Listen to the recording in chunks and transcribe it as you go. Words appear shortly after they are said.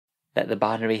Let the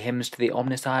binary hymns to the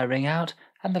Omnissiah ring out,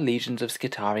 and the legions of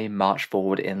Skitarii march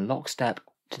forward in lockstep.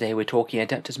 Today we're talking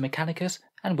Adeptus Mechanicus,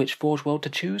 and which Forge World to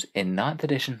choose in 9th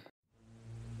edition.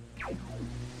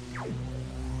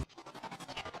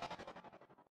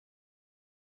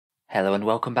 Hello and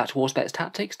welcome back to Auspex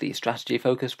Tactics, the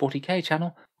strategy-focused 40k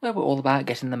channel, where we're all about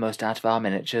getting the most out of our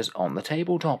miniatures on the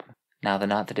tabletop. Now the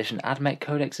 9th edition Admech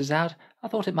Codex is out, I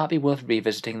thought it might be worth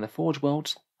revisiting the Forge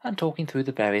Worlds and talking through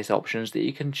the various options that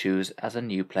you can choose as a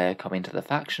new player coming to the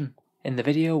faction. In the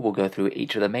video we'll go through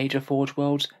each of the major Forge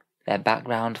Worlds, their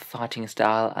background, fighting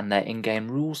style and their in-game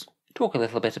rules, talk a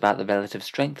little bit about the relative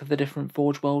strength of the different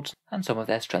Forge Worlds and some of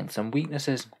their strengths and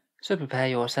weaknesses. So prepare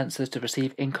your sensors to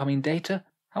receive incoming data.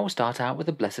 I will start out with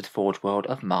the blessed Forge World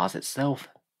of Mars itself.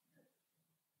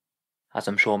 As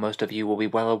I'm sure most of you will be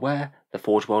well aware, the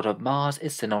Forge World of Mars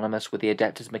is synonymous with the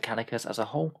Adeptus Mechanicus as a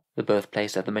whole, the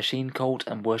birthplace of the machine cult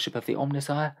and worship of the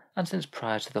Omnissiah, and since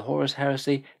prior to the Horus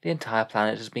heresy, the entire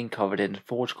planet has been covered in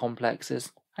forge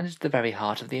complexes, and is the very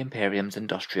heart of the Imperium's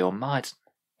industrial might.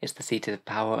 It's the seat of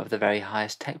power of the very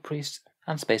highest tech priests,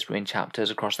 and Space Marine chapters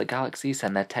across the galaxy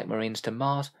send their tech marines to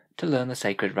Mars to learn the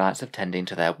sacred rites of tending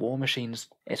to their war machines.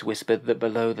 It's whispered that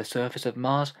below the surface of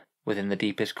Mars, within the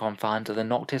deepest confines of the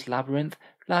Noctis labyrinth,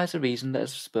 lies a reason that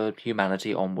has spurred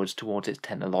humanity onwards towards its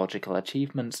technological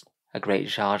achievements. A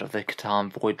great shard of the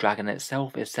Catan Void Dragon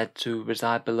itself is said to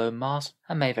reside below Mars,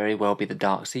 and may very well be the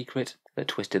dark secret that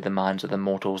twisted the minds of the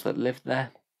mortals that lived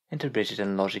there into rigid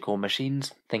and logical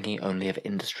machines, thinking only of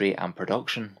industry and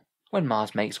production. When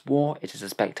Mars makes war, it is a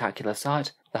spectacular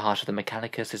sight. The heart of the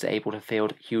Mechanicus is able to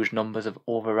field huge numbers of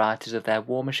all varieties of their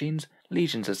war machines,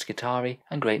 legions of Skitarii,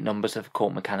 and great numbers of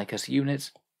Court Mechanicus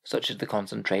units, such as the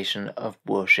concentration of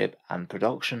worship and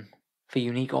production. For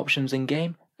unique options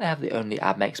in-game, they have the only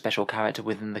Admech special character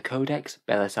within the Codex,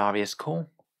 Belisarius Core,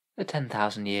 the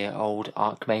 10,000-year-old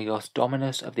Archmagos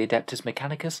Dominus of the Adeptus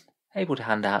Mechanicus, able to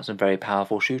hand out some very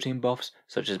powerful shooting buffs,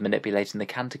 such as manipulating the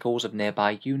canticles of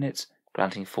nearby units,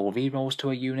 granting full rerolls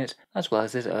to a unit, as well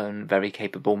as his own very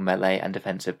capable melee and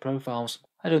defensive profiles.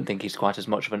 I don't think he's quite as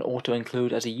much of an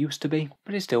auto-include as he used to be,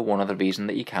 but he's still one other reason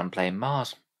that you can play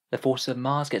Mars. The forces of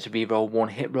Mars get to reroll one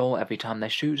hit roll every time they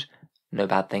shoot, no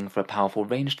bad thing for a powerful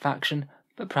ranged faction,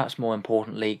 but perhaps more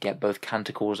importantly get both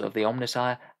canticles of the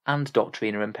Omnissiah and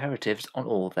Doctrina imperatives on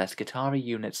all of their Skitarii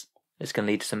units. This can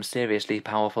lead to some seriously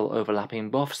powerful overlapping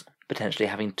buffs, potentially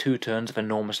having 2 turns of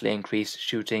enormously increased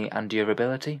shooting and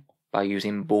durability, by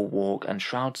using Bulwark and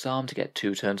Shroud's Arm to get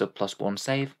 2 turns of +1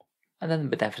 save, and then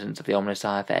the Beneficence of the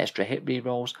Omnissiah for extra hit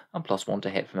rerolls and +1 to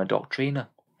hit from a Doctrina.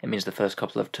 It means the first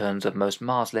couple of turns of most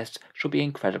Mars lists should be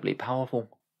incredibly powerful.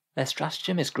 Their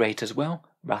stratagem is great as well.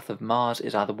 Wrath of Mars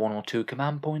is either 1 or 2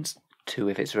 command points, 2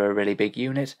 if it's for a really big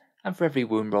unit, and for every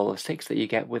wound roll of 6 that you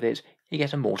get with it, you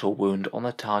get a mortal wound on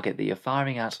the target that you're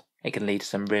firing at. It can lead to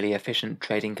some really efficient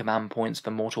trading command points for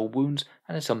mortal wounds,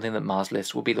 and is something that Mars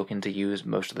lists will be looking to use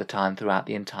most of the time throughout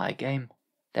the entire game.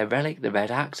 Their relic, the Red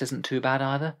Axe, isn't too bad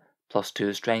either.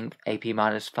 +2 strength, AP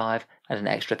 -5, and an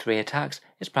extra 3 attacks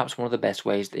is perhaps one of the best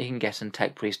ways that you can get an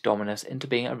Tech Priest Dominus into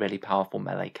being a really powerful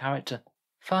melee character.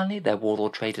 Finally, their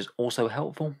Warlord trait is also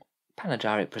helpful.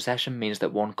 Panegyric Procession means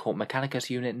that one Court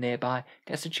Mechanicus unit nearby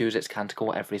gets to choose its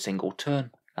canticle every single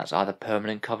turn. That's either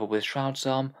permanent cover with Shroud's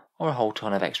Arm, or a whole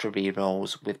ton of extra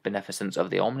rerolls with Beneficence of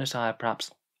the Omnissiah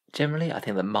perhaps. Generally, I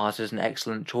think that Mars is an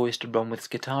excellent choice to run with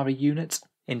Skitarii units.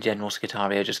 In general,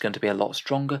 Skitarii are just going to be a lot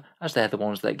stronger, as they're the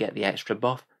ones that get the extra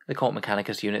buff. The Court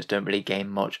Mechanicus units don't really gain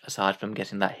much aside from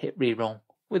getting that hit reroll.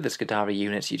 With the Skitarii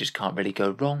units, you just can't really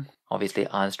go wrong. Obviously,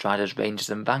 Iron Striders,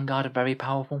 Rangers and Vanguard are very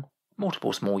powerful.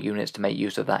 Multiple small units to make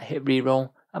use of that hit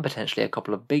reroll, and potentially a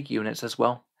couple of big units as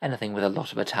well. Anything with a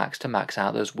lot of attacks to max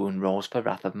out those wound rolls for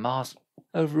Wrath of Mars.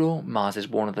 Overall, Mars is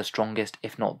one of the strongest,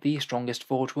 if not the strongest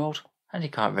Forge World, and you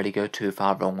can't really go too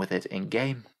far wrong with it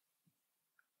in-game.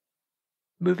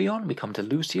 Moving on, we come to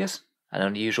Lucius, an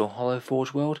unusual hollow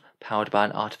Forge World, powered by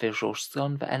an artificial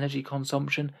sun for energy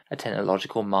consumption, a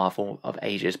technological marvel of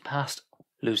ages past.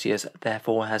 Lucius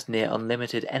therefore has near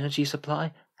unlimited energy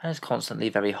supply, and is constantly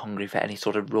very hungry for any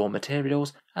sort of raw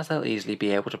materials, as they'll easily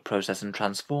be able to process and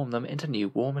transform them into new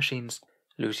war machines.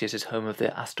 Lucius is home of the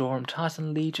Astorum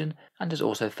Titan Legion, and is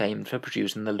also famed for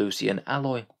producing the Lucian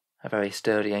alloy, a very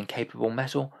sturdy and capable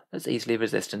metal that's easily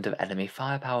resistant of enemy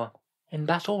firepower. In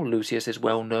battle, Lucius is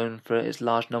well known for its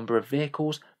large number of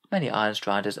vehicles, many Iron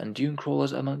Striders and Dune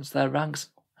Crawlers amongst their ranks,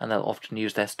 and they'll often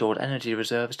use their stored energy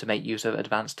reserves to make use of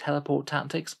advanced teleport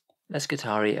tactics, their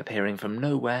Skitarii appearing from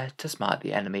nowhere to smite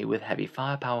the enemy with heavy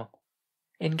firepower.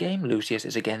 In-game, Lucius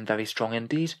is again very strong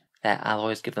indeed, Their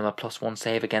alloys give them a +1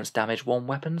 save against damage 1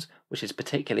 weapons, which is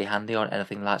particularly handy on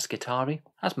anything like Skitarii,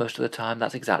 as most of the time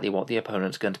that's exactly what the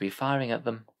opponent's going to be firing at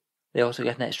them. They also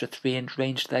get an extra 3-inch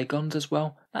range to their guns as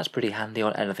well. That's pretty handy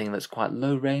on anything that's quite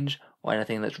low range, or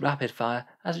anything that's rapid fire,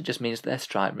 as it just means their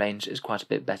strike range is quite a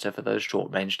bit better for those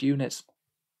short-ranged units.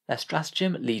 Their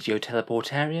stratagem, Legio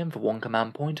Teleportarium, for 1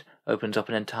 command point, opens up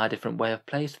an entire different way of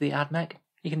play to the Admech.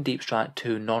 You can deep strike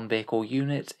 2 non-vehicle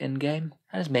units in-game,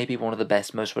 and is maybe one of the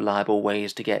best, most reliable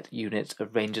ways to get units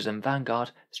of Rangers and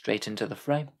Vanguard straight into the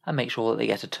fray, and make sure that they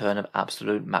get a turn of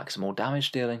absolute maximal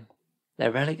damage dealing.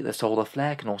 Their relic, the Solar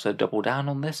Flare, can also double down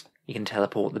on this. You can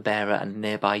teleport the bearer and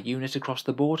nearby unit across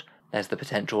the board. There's the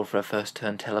potential for a first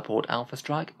turn teleport alpha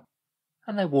strike.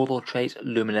 And their Warlord trait,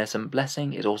 Luminescent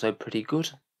Blessing, is also pretty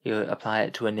good. You apply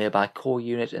it to a nearby core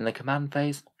unit in the command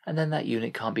phase, and then that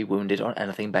unit can't be wounded on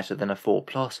anything better than a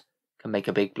 4+. Can make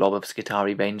a big blob of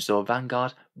Skitarii Rangers or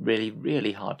Vanguard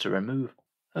really hard to remove.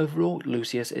 Overall,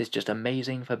 Lucius is just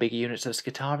amazing for big units of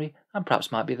Skitarii, and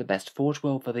perhaps might be the best Forge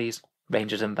World for these.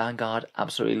 Rangers and Vanguard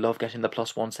absolutely love getting the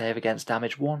 +1 save against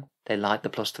damage 1, they like the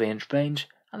 +3-inch range,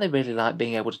 and they really like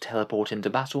being able to teleport into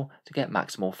battle to get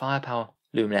maximal firepower.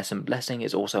 Luminescent Blessing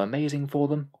is also amazing for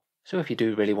them, so if you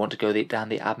do really want to go down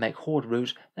the Admech Horde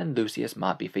route, then Lucius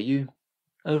might be for you.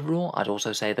 Overall, I'd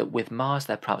also say that with Mars,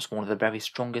 they're perhaps one of the very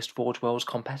strongest Forge Worlds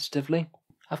competitively.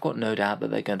 I've got no doubt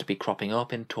that they're going to be cropping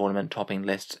up in tournament topping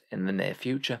lists in the near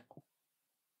future.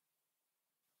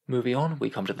 Moving on, we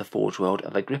come to the Forge World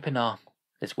of Agripinaa.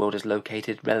 This world is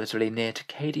located relatively near to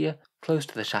Cadia, close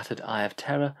to the Shattered Eye of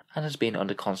Terror, and has been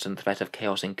under constant threat of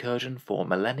chaos incursion for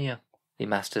millennia. The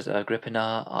Masters of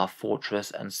Agripinaa are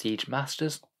fortress and siege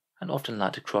masters, and often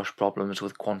like to crush problems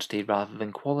with quantity rather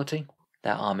than quality.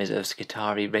 Their armies of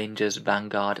Skitarii Rangers,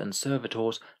 Vanguard and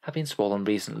Servitors have been swollen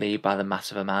recently by the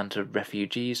massive amount of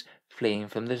refugees fleeing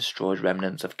from the destroyed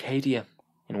remnants of Cadia.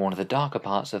 In one of the darker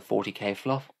parts of 40k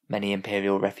fluff, many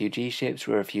Imperial refugee ships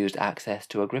were refused access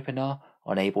to Agripinaa,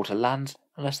 unable to land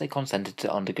unless they consented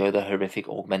to undergo the horrific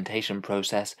augmentation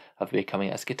process of becoming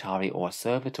a Skitarii or a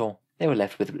Servitor. They were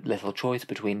left with little choice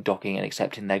between docking and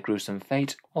accepting their gruesome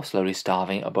fate, or slowly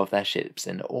starving above their ships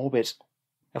in orbit.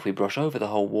 If we brush over the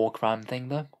whole war crime thing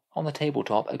though, on the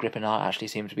tabletop Agripinaa actually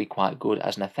seem to be quite good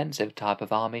as an offensive type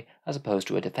of army as opposed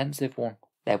to a defensive one.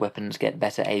 Their weapons get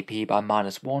better AP by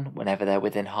 -1 whenever they're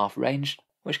within half range,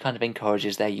 which kind of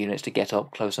encourages their units to get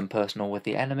up close and personal with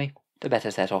the enemy, to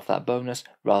better set off that bonus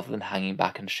rather than hanging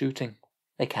back and shooting.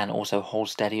 They can also hold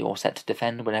steady or set to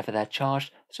defend whenever they're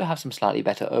charged, so have some slightly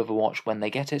better overwatch when they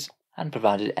get it, and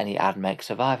provided any Admech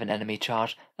survive an enemy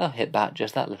charge, they'll hit back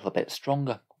just that little bit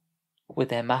stronger. With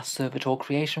their mass servitor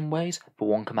creation ways, for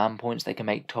 1 command points they can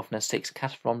make toughness 6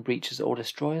 Cataphren breaches or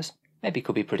destroyers. Maybe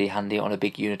could be pretty handy on a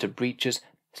big unit of breaches,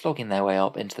 slogging their way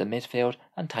up into the midfield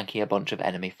and tanking a bunch of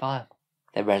enemy fire.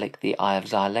 Their relic, the Eye of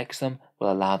Xylexum,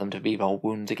 will allow them to reroll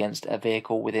wounds against a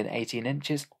vehicle within 18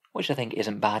 inches, which I think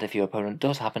isn't bad if your opponent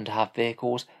does happen to have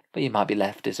vehicles, but you might be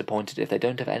left disappointed if they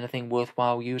don't have anything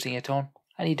worthwhile using it on,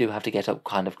 and you do have to get up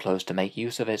kind of close to make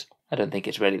use of it. I don't think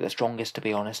it's really the strongest, to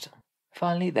be honest.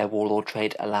 Finally, their Warlord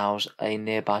trait allows a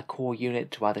nearby core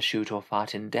unit to either shoot or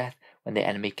fight in death when the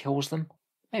enemy kills them.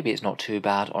 Maybe it's not too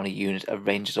bad on a unit of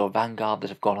Rangers or Vanguard that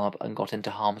have gone up and got into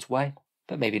harm's way,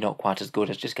 but maybe not quite as good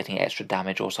as just getting extra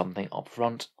damage or something up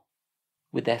front.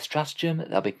 With their stratagem,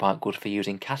 they'll be quite good for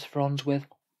using Cataphrons with,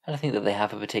 and I think that they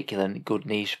have a particular good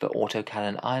niche for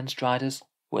autocannon Iron Striders,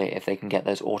 where if they can get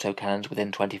those autocannons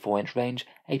within 24-inch range,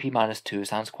 AP -2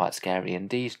 sounds quite scary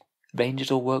indeed. Rangers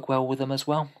will work well with them as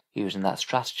well, using that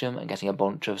stratagem and getting a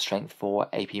bunch of strength 4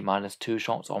 AP -2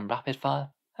 shots on rapid fire,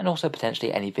 and also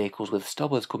potentially any vehicles with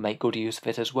stubbers could make good use of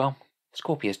it as well.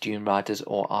 Scorpius Dune Riders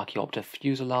or Archaeopter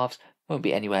Fusiliers won't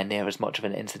be anywhere near as much of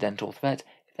an incidental threat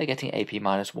if they're getting AP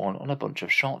 -1 on a bunch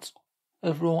of shots.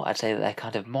 Overall, I'd say that they're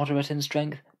kind of moderate in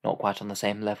strength, not quite on the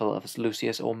same level as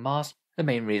Lucius or Mars. The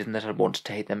main reason that I'd want to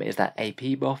take them is that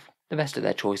AP buff. The rest of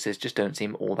their choices just don't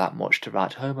seem all that much to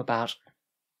write home about.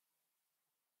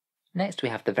 Next we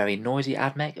have the very noisy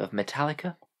Admech of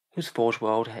Metalica, whose Forge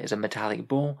World is a metallic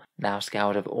ball, now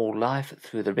scoured of all life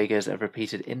through the rigours of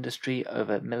repeated industry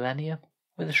over millennia.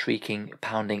 With a shrieking,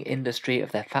 pounding industry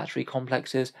of their factory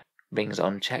complexes, rings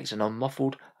unchecked and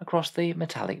unmuffled across the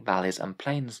metallic valleys and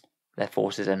plains. Their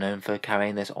forces are known for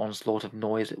carrying this onslaught of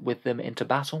noise with them into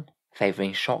battle,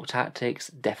 favouring shock tactics,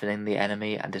 deafening the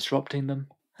enemy and disrupting them,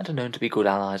 and are known to be good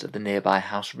allies of the nearby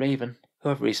House Raven, who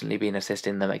have recently been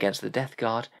assisting them against the Death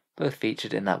Guard, both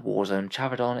featured in that Warzone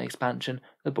Charadon expansion,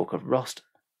 the Book of Rust.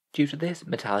 Due to this,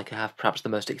 Metalica have perhaps the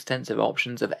most extensive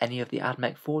options of any of the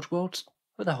Admech Forge Worlds,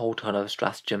 with a whole ton of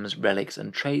stratagems, relics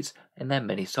and traits in their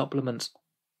mini supplements.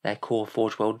 Their core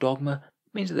Forge World dogma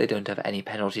means that they don't have any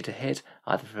penalty to hit,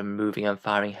 either from moving and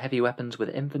firing heavy weapons with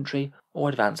infantry, or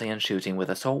advancing and shooting with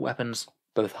assault weapons.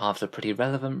 Both halves are pretty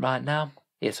relevant right now,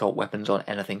 the assault weapons on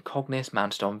anything Cognis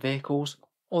mounted on vehicles,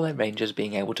 or their rangers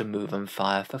being able to move and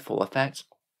fire for full effect.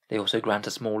 They also grant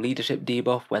a small leadership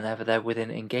debuff whenever they're within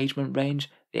engagement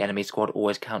range. The enemy squad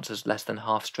always counts as less than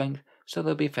half strength, so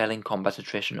they'll be failing combat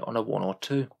attrition on a 1 or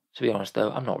 2. To be honest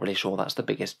though, I'm not really sure that's the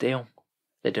biggest deal.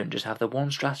 They don't just have the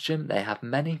one stratagem, they have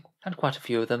many, and quite a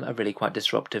few of them are really quite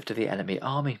disruptive to the enemy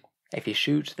army. If you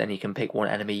shoot, then you can pick one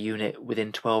enemy unit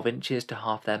within 12 inches to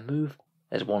half their move.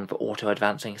 There's one for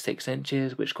auto-advancing 6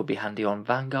 inches, which could be handy on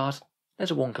Vanguard.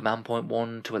 There's a 1 command point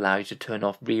one to allow you to turn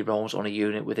off rerolls on a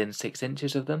unit within 6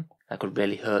 inches of them. That could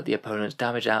really hurt the opponent's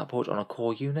damage output on a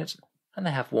core unit. And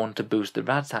they have one to boost the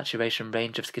rad saturation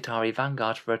range of Skitarii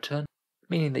Vanguard for a turn,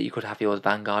 meaning that you could have your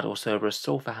Vanguard or Cerberus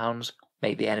Sulphur Hounds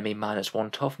make the enemy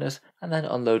 -1 toughness, and then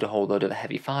unload a whole load of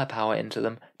heavy firepower into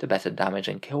them to better damage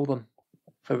and kill them.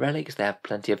 For relics, they have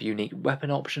plenty of unique weapon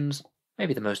options.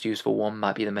 Maybe the most useful one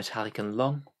might be the Metalican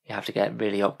Lung. You have to get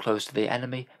really up close to the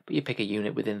enemy, but you pick a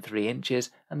unit within 3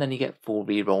 inches, and then you get full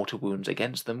reroll to wounds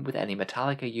against them with any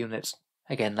Metalica units.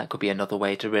 Again, that could be another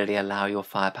way to really allow your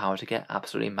firepower to get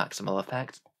absolutely maximal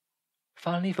effect.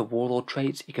 Finally, for Warlord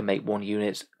traits, you can make one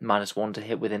unit -1 to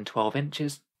hit within 12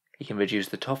 inches. You can reduce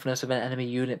the toughness of an enemy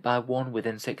unit by 1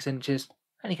 within 6 inches,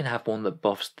 and you can have one that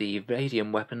buffs the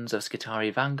radium weapons of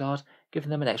Skitarii Vanguard,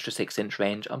 giving them an extra 6-inch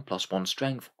range and +1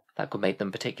 strength. That could make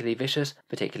them particularly vicious,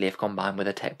 particularly if combined with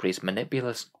a Tech Priest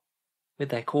Manipulus. With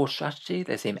their core strategy,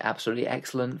 they seem absolutely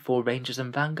excellent for Rangers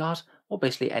and Vanguard, or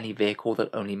basically any vehicle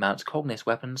that only mounts Cognis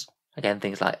weapons. Again,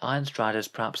 things like Iron Striders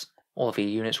perhaps. All of your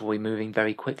units will be moving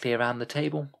very quickly around the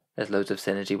table. There's loads of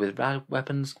synergy with rad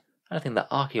weapons, and I think that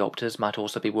Archaeopters might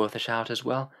also be worth a shout as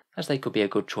well, as they could be a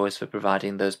good choice for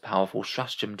providing those powerful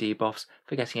stratagem debuffs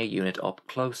for getting a unit up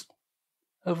close.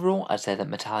 Overall, I'd say that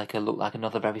Metalica look like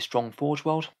another very strong Forge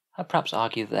World. I'd perhaps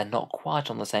argue that they're not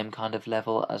quite on the same kind of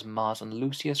level as Mars and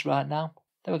Lucius right now,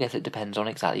 though I guess it depends on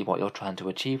exactly what you're trying to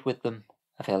achieve with them.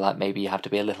 I feel like maybe you have to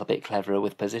be a little bit cleverer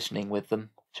with positioning with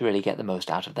them to really get the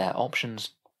most out of their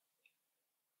options.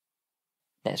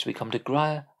 Next we come to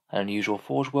Graia, an unusual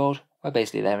Forge World, where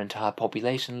basically their entire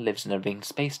population lives in a ringed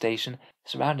space station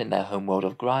surrounding their homeworld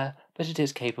of Graia, but it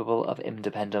is capable of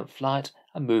independent flight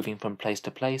and moving from place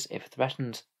to place if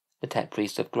threatened. The Tech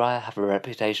Priests of Graia have a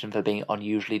reputation for being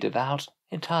unusually devout,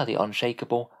 entirely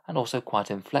unshakable, and also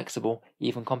quite inflexible,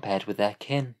 even compared with their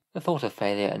kin. The thought of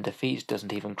failure and defeat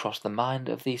doesn't even cross the mind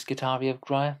of the Skitarii of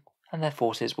Graia, and their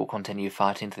forces will continue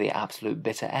fighting to the absolute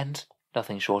bitter end,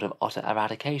 nothing short of utter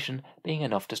eradication being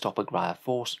enough to stop a Graia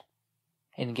force.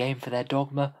 In-game for their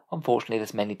dogma, unfortunately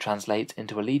this mainly translates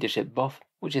into a leadership buff,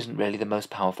 which isn't really the most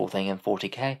powerful thing in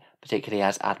 40k, particularly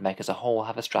as Admech as a whole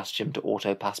have a stratagem to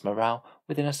auto-pass morale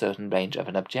within a certain range of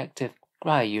an objective.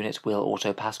 Graia units will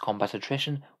auto-pass combat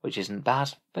attrition, which isn't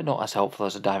bad, but not as helpful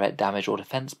as a direct damage or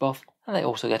defense buff, and they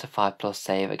also get a 5+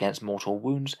 save against mortal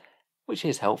wounds, which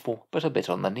is helpful, but a bit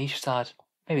on the niche side.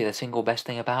 Maybe the single best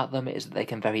thing about them is that they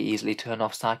can very easily turn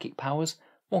off psychic powers.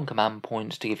 1 command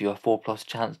point to give you a 4+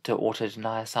 chance to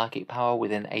auto-deny a psychic power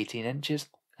within 18 inches.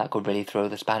 That could really throw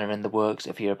the spanner in the works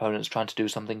if your opponent's trying to do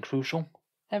something crucial.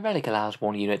 Their relic allows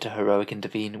 1 unit to heroic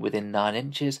intervene within 9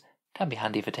 inches, can be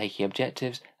handy for taking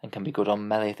objectives, and can be good on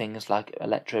melee things like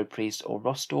Electro Priests or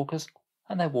Rust Stalkers.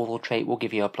 And their Warlord trait will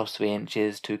give you a +3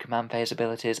 inches to command phase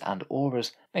abilities and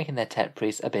auras, making their Tech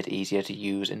Priests a bit easier to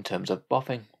use in terms of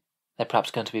buffing. They're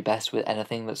perhaps going to be best with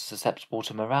anything that's susceptible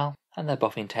to morale, and their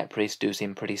buffing Tech Priests do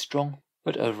seem pretty strong,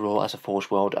 but overall as a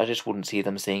Forge World I just wouldn't see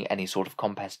them seeing any sort of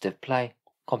competitive play.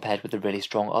 Compared with the really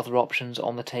strong other options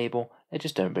on the table, they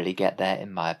just don't really get there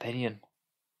in my opinion.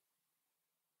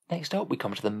 Next up we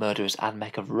come to the murderous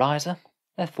Admech of Ryza.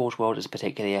 Their Forge World is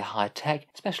particularly high-tech,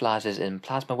 specialises in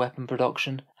plasma weapon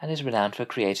production, and is renowned for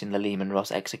creating the Lehman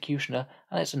Russ Executioner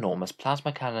and its enormous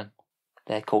plasma cannon.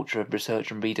 Their culture of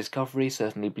research and rediscovery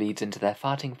certainly bleeds into their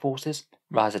fighting forces,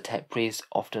 Ryza Tech Priests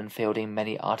often fielding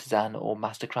many artisan or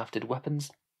mastercrafted weapons,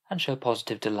 and show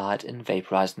positive delight in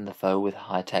vaporizing the foe with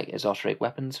high-tech esoteric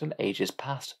weapons from ages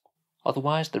past.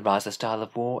 Otherwise, the Ryza style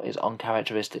of war is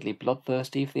uncharacteristically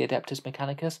bloodthirsty for the Adeptus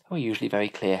Mechanicus, who are usually very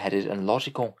clear-headed and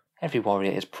logical. Every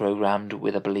warrior is programmed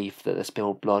with a belief that the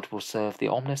spilled blood will serve the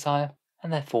Omnissiah,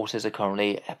 and their forces are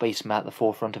currently basically at the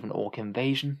forefront of an orc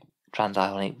invasion,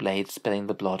 transionic blades spilling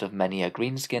the blood of many a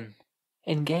greenskin.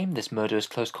 In-game, this murderous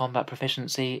close combat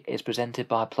proficiency is presented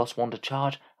by +1 to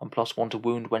charge and +1 to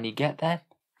wound when you get there,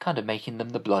 kind of making them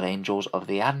the Blood Angels of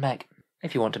the Admech.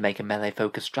 If you want to make a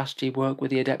melee-focused strategy work with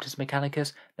the Adeptus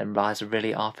Mechanicus, then Ryza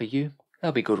really are for you.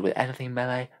 They'll be good with anything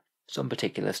melee, some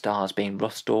particular stars being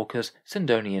Rust Stalkers,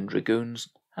 Sindonian Dragoons,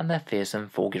 and their fearsome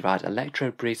Fulgurite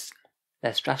Electro Priests.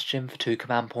 Their stratagem for 2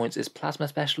 command points is Plasma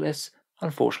Specialists,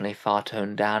 unfortunately far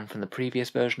toned down from the previous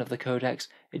version of the codex.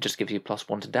 It just gives you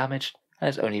 +1 to damage, and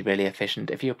it's only really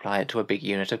efficient if you apply it to a big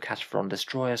unit of Cataphoron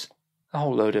Destroyers. A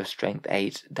whole load of Strength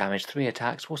 8, Damage 3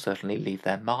 attacks will certainly leave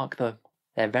their mark though.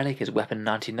 Their relic is Weapon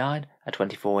 99, a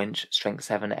 24-inch, Strength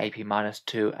 7,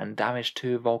 AP-2 and Damage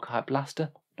 2 Volkite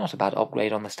Blaster. Not a bad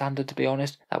upgrade on the standard, to be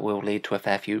honest. That will lead to a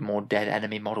fair few more dead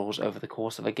enemy models over the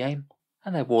course of a game.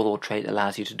 And their Warlord trait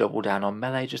allows you to double down on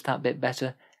melee just that bit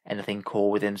better. Anything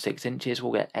core within 6 inches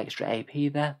will get extra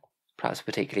AP there. Perhaps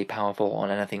particularly powerful on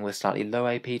anything with slightly low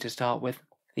AP to start with.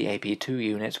 The AP2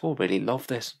 units will really love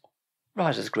this.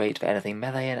 Ryza's great for anything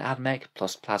melee and Admech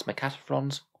plus Plasma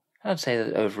Cataphrons. I'd say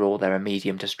that overall they're a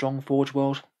medium to strong Forge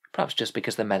World, perhaps just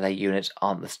because the melee units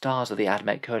aren't the stars of the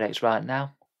Admech Codex right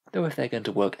now, though if they're going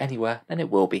to work anywhere then it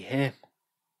will be here.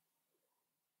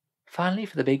 Finally,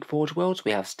 for the big Forge Worlds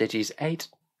we have Stygies VIII,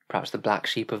 perhaps the black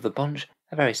sheep of the bunch,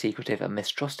 a very secretive and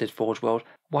mistrusted Forge World,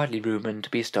 widely rumoured to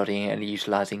be studying and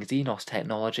utilising Xenos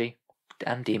technology,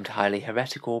 and deemed highly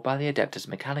heretical by the Adeptus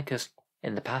Mechanicus.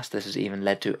 In the past this has even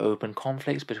led to open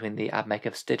conflicts between the Admech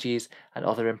of Stygies and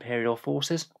other Imperial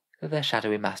forces, though their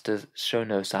shadowy masters show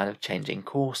no sign of changing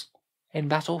course. In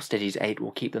battle, Stygies VIII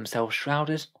will keep themselves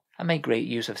shrouded, and make great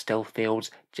use of stealth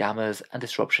fields, jammers and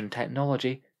disruption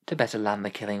technology to better land the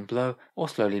killing blow or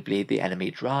slowly bleed the enemy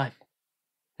dry.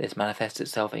 This manifests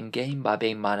itself in game by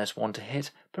being -1 to hit,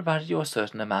 provided you're a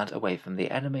certain amount away from the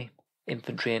enemy.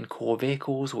 Infantry and core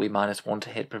vehicles will be -1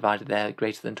 to hit provided they're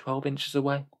greater than 12 inches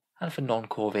away, and for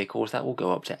non-core vehicles that will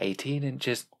go up to 18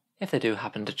 inches. If they do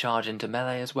happen to charge into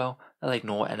melee as well, they'll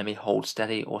ignore enemy hold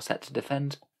steady or set to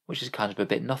defend, which is kind of a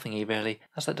bit nothingy really,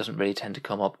 as that doesn't really tend to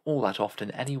come up all that often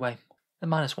anyway. The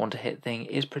 -1 to hit thing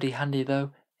is pretty handy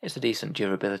though. It's a decent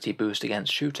durability boost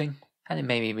against shooting, and it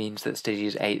maybe means that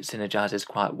Stygies VIII synergizes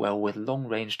quite well with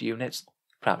long-ranged units,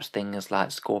 perhaps things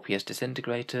like Scorpius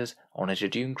Disintegrators, Onager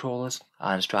Dune Crawlers,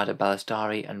 Iron Strider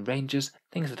Ballistari and Rangers,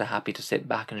 things that are happy to sit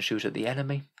back and shoot at the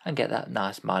enemy, and get that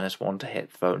nice -1 to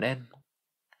hit thrown in.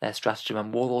 Their Stratagem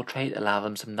and Warlord trait allow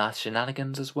them some nice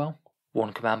shenanigans as well.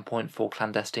 1 command point for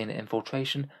Clandestine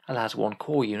Infiltration allows 1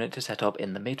 core unit to set up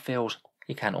in the midfield.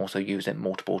 You can also use it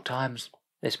multiple times.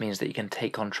 This means that you can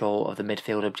take control of the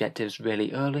midfield objectives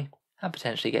really early, and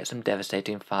potentially get some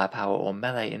devastating firepower or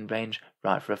melee in range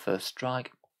right for a first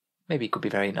strike. Maybe it could be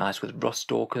very nice with Rust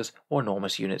Stalkers or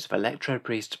enormous units of Electro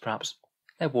Priests perhaps.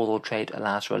 Their Warlord trait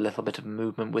allows for a little bit of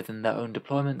movement within their own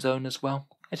deployment zone as well.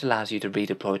 It allows you to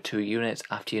redeploy 2 units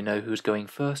after you know who's going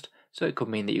first, so it could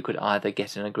mean that you could either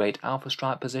get in a great Alpha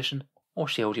Strike position, or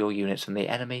shield your units from the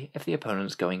enemy if the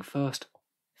opponent's going first.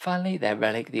 Finally, their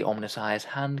relic, the Omnissiah's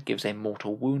Hand, gives a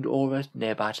mortal wound aura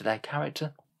nearby to their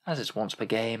character. As it's once per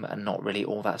game and not really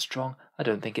all that strong, I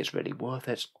don't think it's really worth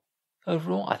it.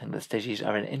 Overall, I think the Stygies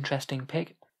are an interesting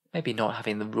pick, maybe not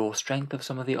having the raw strength of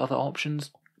some of the other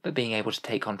options, but being able to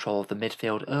take control of the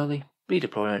midfield early,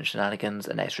 redeployment shenanigans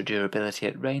and extra durability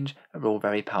at range are all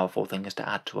very powerful things to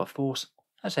add to a force.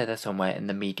 I'd say they're somewhere in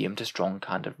the medium to strong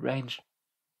kind of range.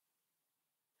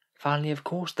 Finally, of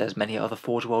course, there's many other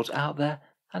Forge Worlds out there,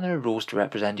 and there are rules to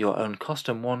represent your own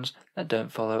custom ones that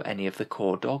don't follow any of the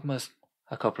core dogmas.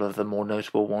 A couple of the more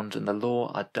notable ones in the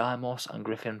lore are Deimos and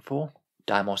Griffin 4.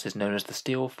 Deimos is known as the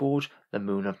Steel Forge, the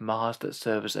moon of Mars that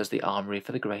serves as the armory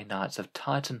for the Grey Knights of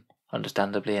Titan,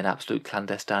 understandably an absolute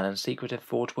clandestine and secretive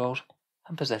Forge World,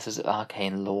 and possesses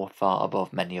arcane lore far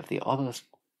above many of the others.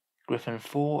 Griffin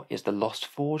 4 is the Lost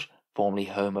Forge, formerly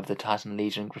home of the Titan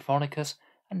Legion Gryphonicus,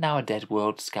 and now a dead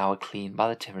world scoured clean by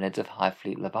the Tyranids of High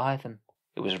Fleet Leviathan.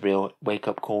 It was a real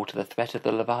wake-up call to the threat of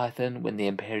the Leviathan when the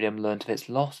Imperium learned of its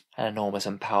loss, an enormous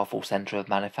and powerful centre of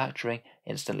manufacturing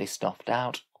instantly snuffed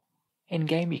out.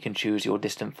 In-game you can choose your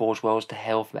distant Forge Worlds to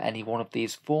hail from any one of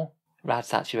these 4,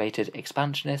 Rad-Saturated,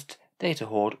 Expansionist, Data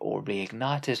Horde or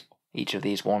Reignited. Each of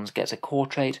these ones gets a core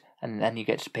trait, and then you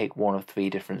get to pick one of 3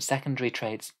 different secondary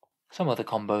traits. Some of the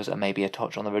combos are maybe a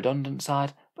touch on the redundant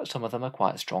side, but some of them are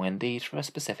quite strong indeed for a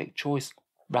specific choice.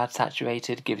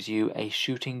 Rad-Saturated gives you a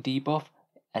shooting debuff.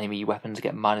 Enemy weapons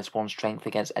get -1 strength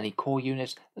against any core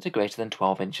units that are greater than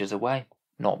 12 inches away.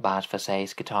 Not bad for, say,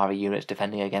 Skitarii units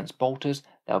defending against bolters.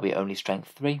 They'll be only strength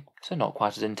 3, so not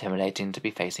quite as intimidating to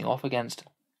be facing off against.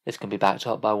 This can be backed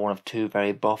up by one of 2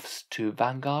 very buffs to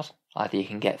Vanguard. Either you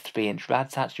can get 3-inch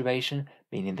rad saturation,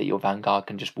 meaning that your Vanguard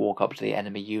can just walk up to the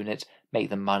enemy unit, make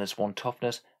them -1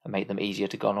 toughness, and make them easier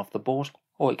to gun off the board,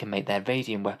 or it can make their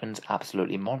Radiant weapons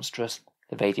absolutely monstrous.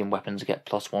 The Radiant weapons get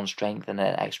 +1 strength and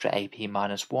an extra AP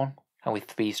 -1. and with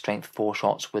 3 strength 4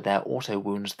 shots with their auto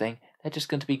wounds thing, they're just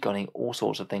going to be gunning all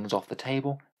sorts of things off the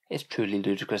table. It's truly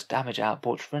ludicrous damage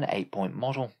output for an 8-point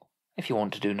model. If you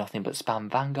want to do nothing but spam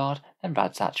Vanguard, then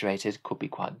Rad Saturated could be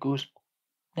quite good.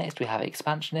 Next we have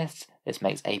Expansionists. This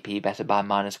makes AP better by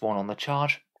 -1 on the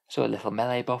charge, so a little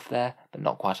melee buff there, but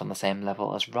not quite on the same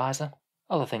level as Ryza.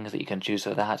 Other things that you can choose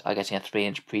for that are getting a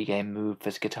 3-inch pre-game move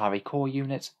for Skitarii core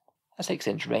units, a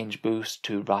 6-inch range boost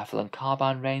to rifle and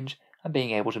carbine range, and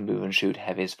being able to move and shoot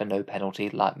heavies for no penalty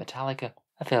like Metalica.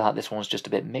 I feel like this one's just a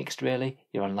bit mixed really.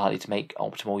 You're unlikely to make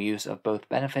optimal use of both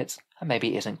benefits, and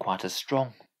maybe isn't quite as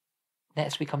strong.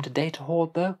 Next we come to Data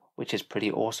Horde though, which is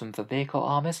pretty awesome for vehicle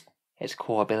armies. Its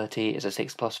core ability is a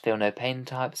 6+ Feel No Pain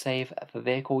type save for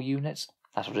vehicle units.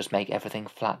 That'll just make everything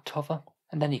flat tougher.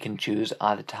 And then you can choose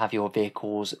either to have your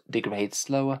vehicles degrade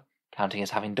slower, counting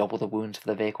as having double the wounds for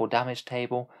the vehicle damage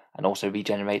table, and also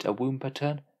regenerate a wound per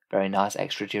turn, very nice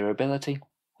extra durability,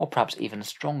 or perhaps even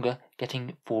stronger,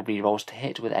 getting 4 rerolls to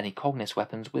hit with any Cognis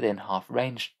weapons within half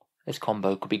range. This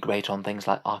combo could be great on things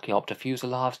like Archaeopter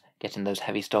Fusiliers, getting those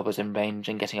heavy stobbers in range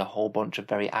and getting a whole bunch of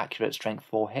very accurate strength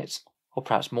 4 hits, or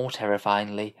perhaps more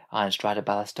terrifyingly, Iron Strider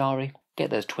Ballistari. Get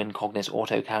those twin Cognis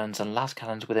autocannons and las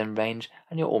cannons within range,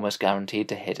 and you're almost guaranteed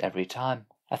to hit every time.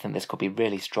 I think this could be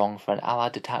really strong for an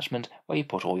allied detachment where you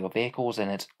put all your vehicles in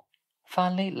it.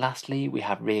 Finally, lastly, we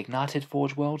have Reignited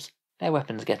Forge Worlds. Their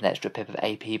weapons get an extra pip of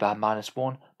AP by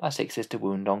 -1 by 6s to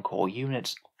wound on core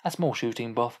units. A small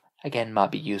shooting buff, again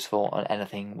might be useful on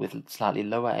anything with slightly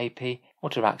lower AP, or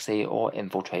Taraxi or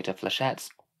Infiltrator flechettes.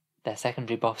 Their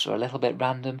secondary buffs are a little bit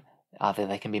random. Either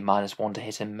they can be -1 to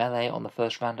hit in melee on the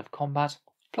first round of combat,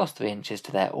 plus 3 inches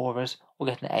to their auras, or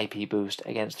get an AP boost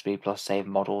against 3+ save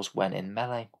models when in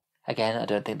melee. Again, I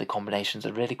don't think the combinations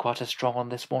are really quite as strong on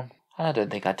this one, and I don't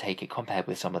think I'd take it compared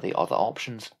with some of the other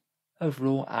options.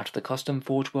 Overall, out of the custom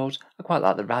Forge Worlds, I quite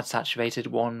like the Rad Saturated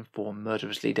one for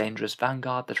murderously dangerous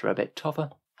Vanguard that are a bit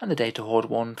tougher, and the Data Horde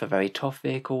one for very tough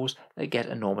vehicles that get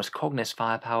enormous Cognis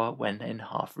firepower when in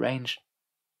half range.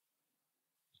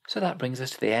 So that brings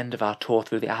us to the end of our tour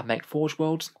through the Admech Forge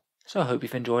Worlds, so I hope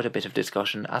you've enjoyed a bit of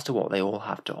discussion as to what they all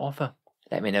have to offer.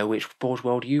 Let me know which Forge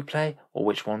World you play, or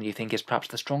which one you think is perhaps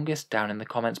the strongest down in the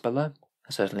comments below.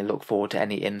 I certainly look forward to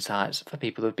any insights for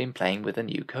people who've been playing with the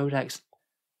new codex.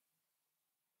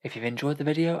 If you've enjoyed the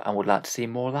video and would like to see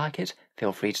more like it,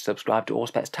 feel free to subscribe to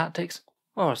Auspex Tactics,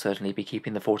 where I'll certainly be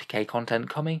keeping the 40k content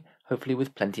coming, hopefully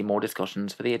with plenty more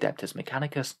discussions for the Adeptus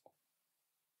Mechanicus.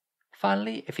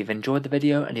 Finally, if you've enjoyed the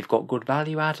video and you've got good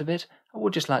value out of it, I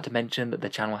would just like to mention that the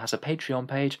channel has a Patreon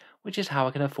page, which is how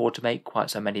I can afford to make quite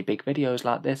so many big videos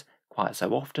like this quite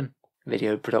so often.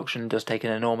 Video production does take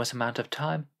an enormous amount of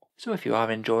time, so if you are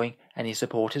enjoying, any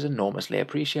support is enormously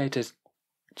appreciated.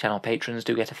 Channel patrons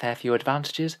do get a fair few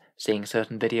advantages, seeing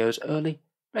certain videos early,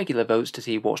 regular votes to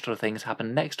see what sort of things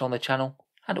happen next on the channel,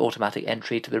 and automatic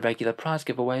entry to the regular prize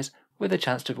giveaways with a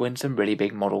chance to win some really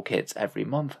big model kits every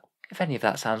month. If any of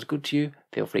that sounds good to you,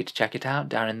 feel free to check it out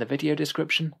down in the video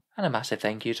description, and a massive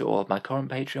thank you to all of my current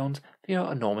Patreons for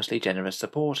your enormously generous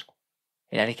support.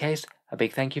 In any case, a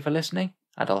big thank you for listening,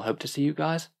 and I'll hope to see you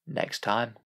guys next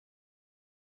time.